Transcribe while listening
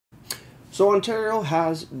So Ontario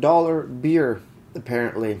has dollar beer,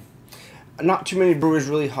 apparently. Not too many brewers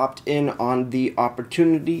really hopped in on the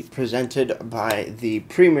opportunity presented by the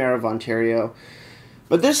Premier of Ontario.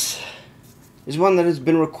 But this is one that has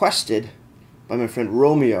been requested by my friend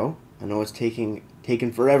Romeo. I know it's taken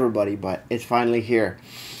for everybody, but it's finally here.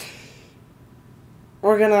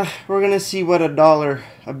 We're gonna see what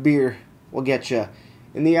a beer will get you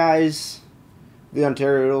in the eyes of the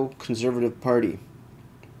Ontario Conservative Party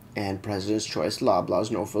and President's Choice,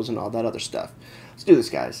 Loblaws, no frills, and all that other stuff. Let's do this,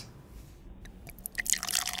 guys.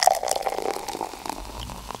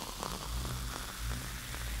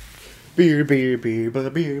 Beer, beer, beer, beer,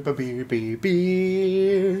 beer, beer, beer,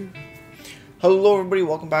 beer. Hello, everybody.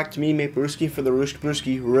 Welcome back to me, Maple Brewski, for the Rooshk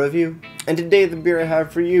Brewski review. And today, the beer I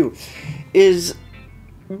have for you is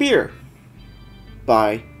beer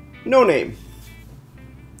by NoName.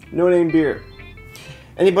 NoName beer.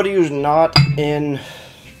 Anybody who's not in,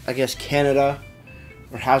 I guess, Canada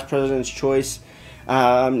or has President's Choice,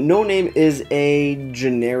 NoName is a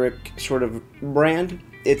generic sort of brand.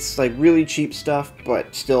 It's like really cheap stuff,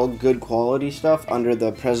 but still good quality stuff under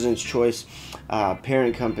the President's Choice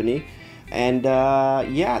parent company. And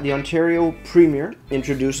yeah, the Ontario Premier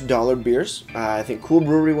introduced dollar beers. I think Cool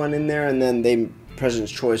Brewery went in there, and then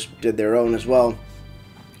President's Choice did their own as well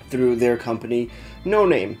through their company,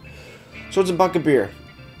 NoName. So it's $1 a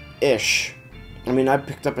beer-ish. I mean, I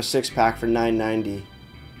picked up a 6-pack for $9.90.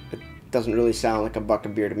 It doesn't really sound like $1 a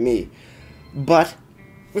beer to me, but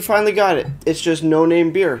we finally got it. It's just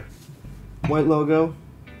NoName beer. White logo,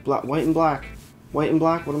 white and black. White and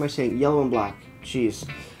black? What am I saying? Yellow and black. Jeez.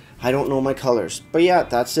 I don't know my colors. But yeah,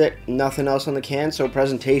 that's it. Nothing else on the can. So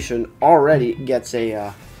presentation already gets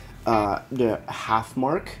a the half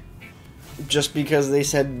mark. Just because they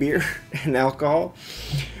said beer and alcohol.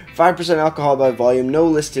 5% alcohol by volume. No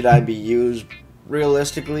listed IBUs.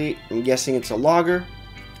 Realistically, I'm guessing it's a lager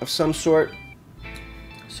of some sort.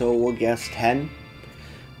 So we'll guess 10.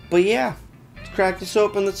 But yeah, let's crack this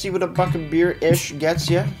open. Let's see what $1 a beer-ish gets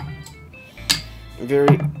you.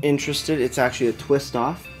 Very interested. It's actually a twist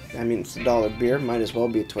off. I mean, it's $1 beer. Might as well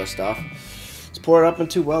be a twist off. Let's pour it up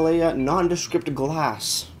into, well, a nondescript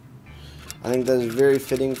glass. I think that is very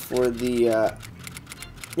fitting for the,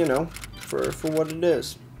 you know, for what it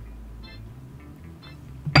is.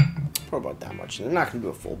 Pour about that much. They're not going to do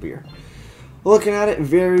a full beer. Looking at it,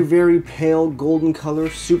 very, very pale golden color,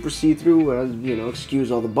 super see-through, you know,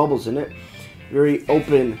 excuse all the bubbles in it. Very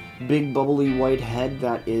open, big bubbly white head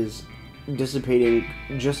that is dissipating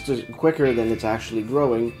just as quicker than it's actually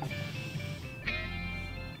growing.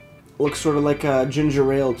 Looks sort of like a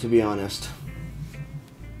ginger ale, to be honest.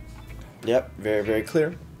 Yep, very, very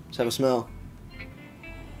clear. Let's have a smell.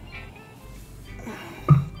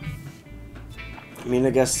 I mean,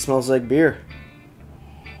 I guess it smells like beer.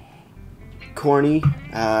 Corny,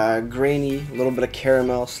 grainy, a little bit of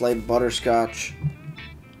caramel, slight butterscotch,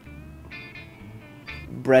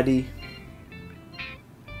 bready,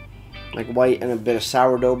 like white and a bit of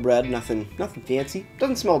sourdough bread. Nothing fancy.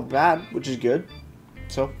 Doesn't smell bad, which is good.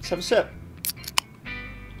 So let's have a sip.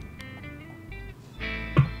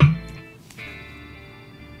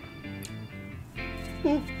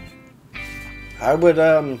 I would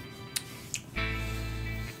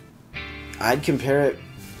I'd compare it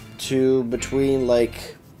to between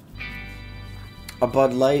like a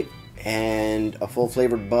Bud Light and a full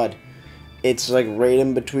flavored Bud. It's like right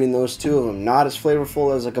in between those two of them. Not as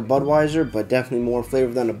flavorful as like a Budweiser, but definitely more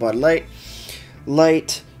flavor than a Bud Light.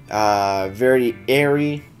 Light, very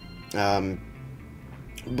airy,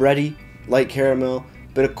 bready, light caramel,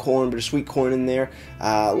 bit of corn, bit of sweet corn in there.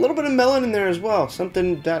 A little bit of melon in there as well.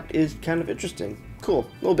 Something that is kind of interesting. Cool.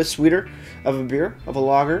 A little bit sweeter of a beer, of a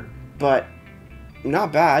lager, but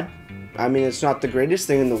not bad. I mean, it's not the greatest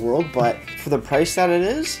thing in the world, but for the price that it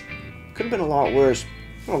is, could have been a lot worse.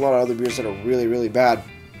 A lot of other beers that are really, really bad.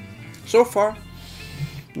 So far,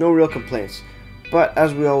 no real complaints. But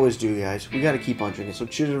as we always do, guys, we got to keep on drinking. So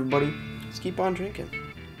cheers, everybody. Let's keep on drinking.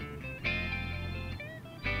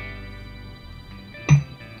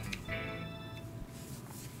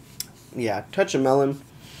 Yeah, touch of melon.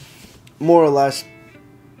 More or less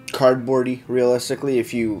cardboardy, realistically.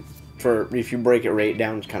 If you break it right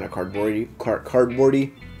down, it's kind of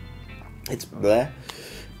cardboardy. It's bleh.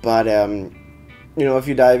 But you know, if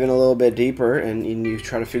you dive in a little bit deeper and you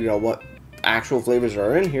try to figure out what actual flavors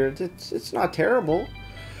are in here, it's not terrible.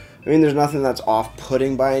 I mean, there's nothing that's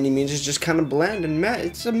off-putting by any means. It's just kind of bland and matte.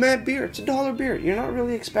 It's a matte beer. It's $1 beer. You're not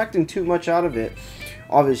really expecting too much out of it.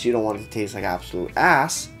 Obviously, you don't want it to taste like absolute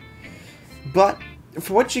ass. But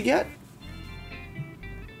for what you get,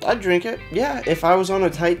 I'd drink it. Yeah, if I was on a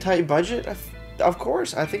tight budget, of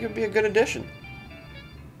course, I think it would be a good addition.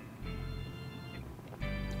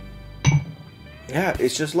 Yeah,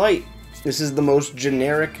 it's just light. This is the most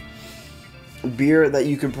generic beer that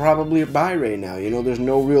you could probably buy right now. You know, there's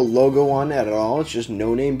no real logo on it at all. It's just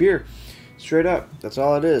no-name beer. Straight up. That's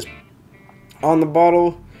all it is. On the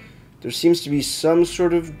bottle, there seems to be some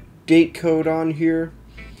sort of date code on here.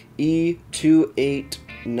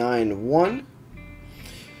 E2891.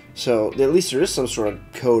 So, at least there is some sort of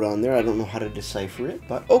code on there. I don't know how to decipher it,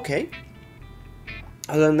 but okay.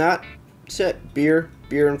 Other than that, that's it. Beer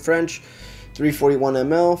in French. 341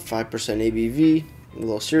 ml, 5% ABV, a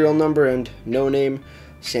little serial number, and no name,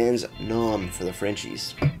 sans nom for the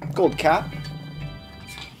Frenchies. Gold cap.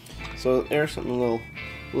 So there's something a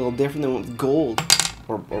little different than with gold,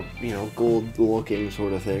 or you know, gold looking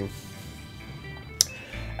sort of thing.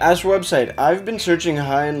 As for website, I've been searching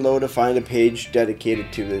high and low to find a page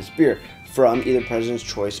dedicated to this beer from either President's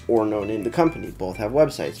Choice or NoName, the company. Both have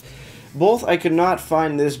websites. Both I could not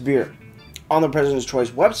find this beer. On the President's Choice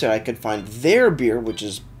website, I could find their beer, which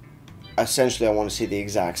is essentially, I want to say, the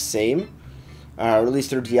exact same, or at least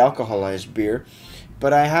their de-alcoholized beer,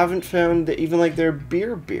 but I haven't found even like their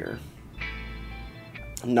beer,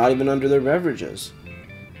 not even under their beverages,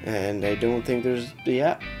 and I don't think there's,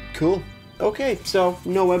 yeah, cool. Okay, so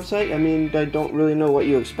no website. I mean, I don't really know what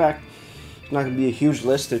you expect. It's not going to be a huge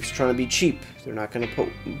list. It's trying to be cheap. They're not going to put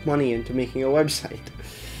money into making a website,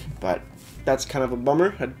 but that's kind of a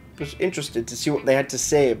bummer. I was interested to see what they had to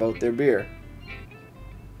say about their beer.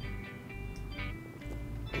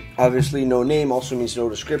 Obviously, no name also means no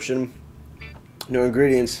description, no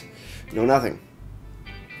ingredients, no nothing.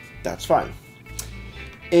 That's fine.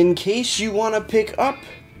 In case you want to pick up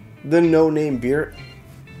the no name beer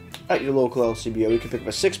at your local LCBO, you can pick up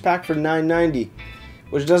a 6-pack for $9.90,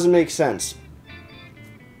 which doesn't make sense.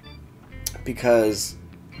 Because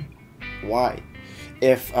why?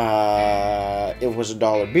 If it was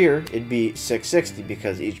 $1 beer, it'd be $6.60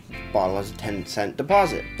 because each bottle has a 10-cent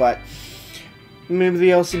deposit. But maybe the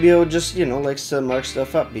LCBO just, you know, likes to mark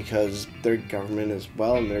stuff up because they're government as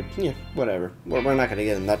well, and they're, yeah, whatever. We're not going to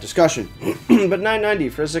get in that discussion. But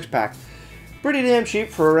 $9.90 for a 6-pack. Pretty damn cheap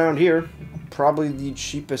for around here. Probably the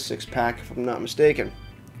cheapest 6-pack, if I'm not mistaken.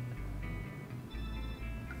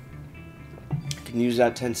 You can use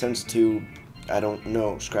that 10 cents to, I don't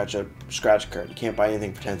know, scratch a scratch card. You can't buy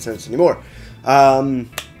anything for 10 cents anymore. Yeah,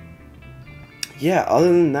 other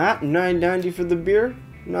than that, $9.90 for the beer.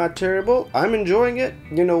 Not terrible. I'm enjoying it.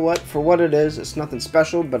 You know what? For what it is, it's nothing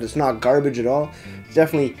special, but it's not garbage at all. It's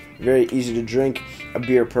definitely very easy to drink. A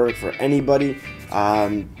beer perfect for anybody.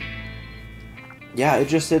 Yeah, it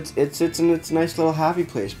just sits in its nice little happy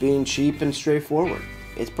place, being cheap and straightforward.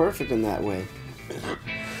 It's perfect in that way.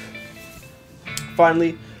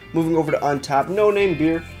 Finally, moving over to Untappd, no name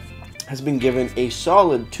beer has been given a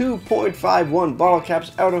solid 2.51 bottle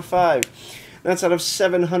caps out of 5. That's out of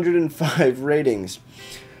 705 ratings.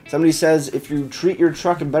 Somebody says if you treat your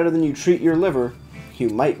truck better than you treat your liver, you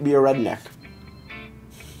might be a redneck.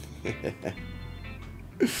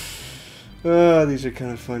 Oh, these are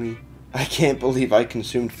kind of funny. I can't believe I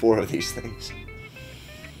consumed 4 of these things.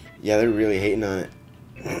 Yeah, they're really hating on it.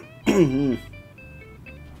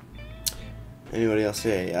 Anybody else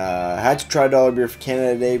say? Had to try dollar beer for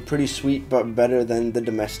Canada today. Pretty sweet, but better than the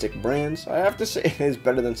domestic brands. I have to say it is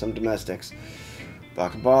better than some domestics.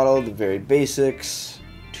 Vodka bottle, the very basics.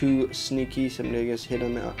 Too sneaky. Somebody, I guess, hit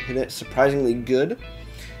it. Surprisingly good.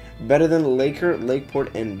 Better than Laker,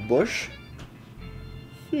 Lakeport, and Bush.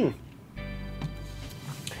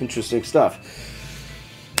 Interesting stuff.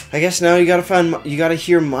 I guess now you gotta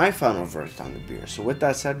hear my final verdict on the beer. So with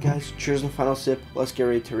that said, guys, cheers and final sip. Let's get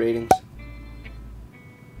ready to ratings.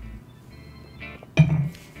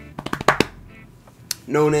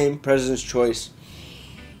 No name, President's Choice.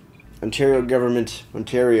 Ontario Government,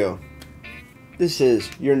 Ontario. This is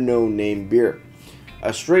your no name beer.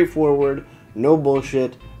 A straightforward, no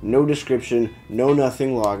bullshit, no description, no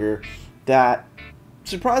nothing lager that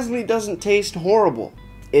surprisingly doesn't taste horrible.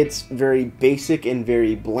 It's very basic and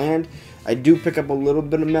very bland. I do pick up a little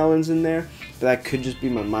bit of melons in there, but that could just be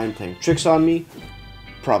my mind playing tricks on me.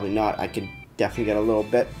 Probably not. I could definitely get a little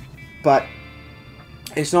bit, but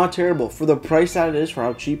it's not terrible. For the price that it is, for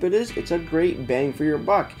how cheap it is, it's a great bang for your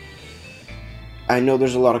buck. I know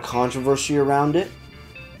there's a lot of controversy around it.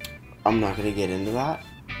 I'm not going to get into that.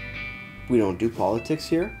 We don't do politics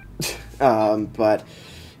here. But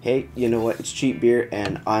hey, you know what? It's cheap beer,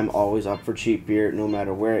 and I'm always up for cheap beer, no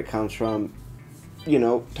matter where it comes from. You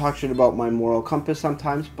know, talk shit about my moral compass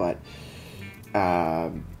sometimes, but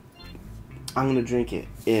I'm gonna drink it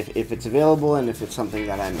if it's available, and if it's something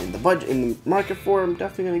that I'm in the market for. I'm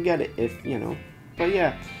definitely gonna get it. If you know, But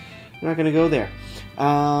yeah, I'm not gonna go there.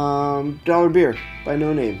 Dollar beer by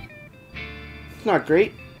NoName. It's not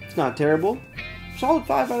great. It's not terrible. Solid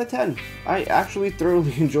 5 out of 10. I actually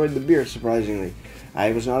thoroughly enjoyed the beer, surprisingly.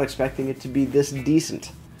 I was not expecting it to be this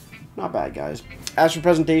decent. Not bad, guys. As for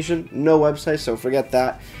presentation, no website, so forget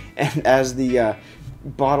that. And as the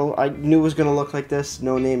bottle, I knew it was going to look like this.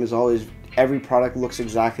 NoName is always, every product looks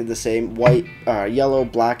exactly the same. White, yellow,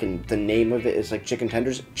 black, and the name of it is like chicken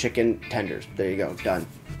tenders. Chicken tenders. There you go. Done.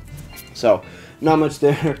 So, not much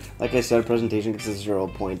there. Like I said, presentation gets a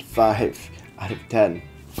 0.5 out of 10.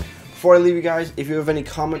 Before I leave you guys, if you have any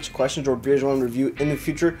comments, questions, or beers you want to review in the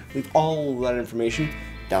future, leave all that information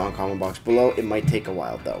down in the comment box below. It might take a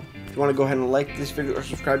while though. If you want to go ahead and like this video or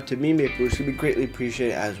subscribe to me, Mate Bruce, it would be greatly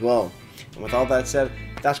appreciated as well. And with all that said,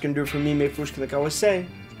 that's going to do it for me, Mate Bruce. Like I always say,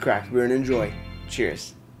 crack beer and enjoy.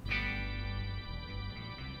 Cheers.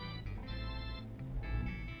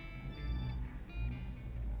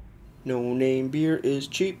 NoName beer is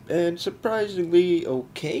cheap and surprisingly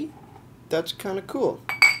okay. That's kind of cool.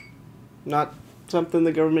 Not something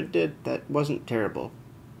the government did that wasn't terrible.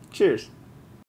 Cheers.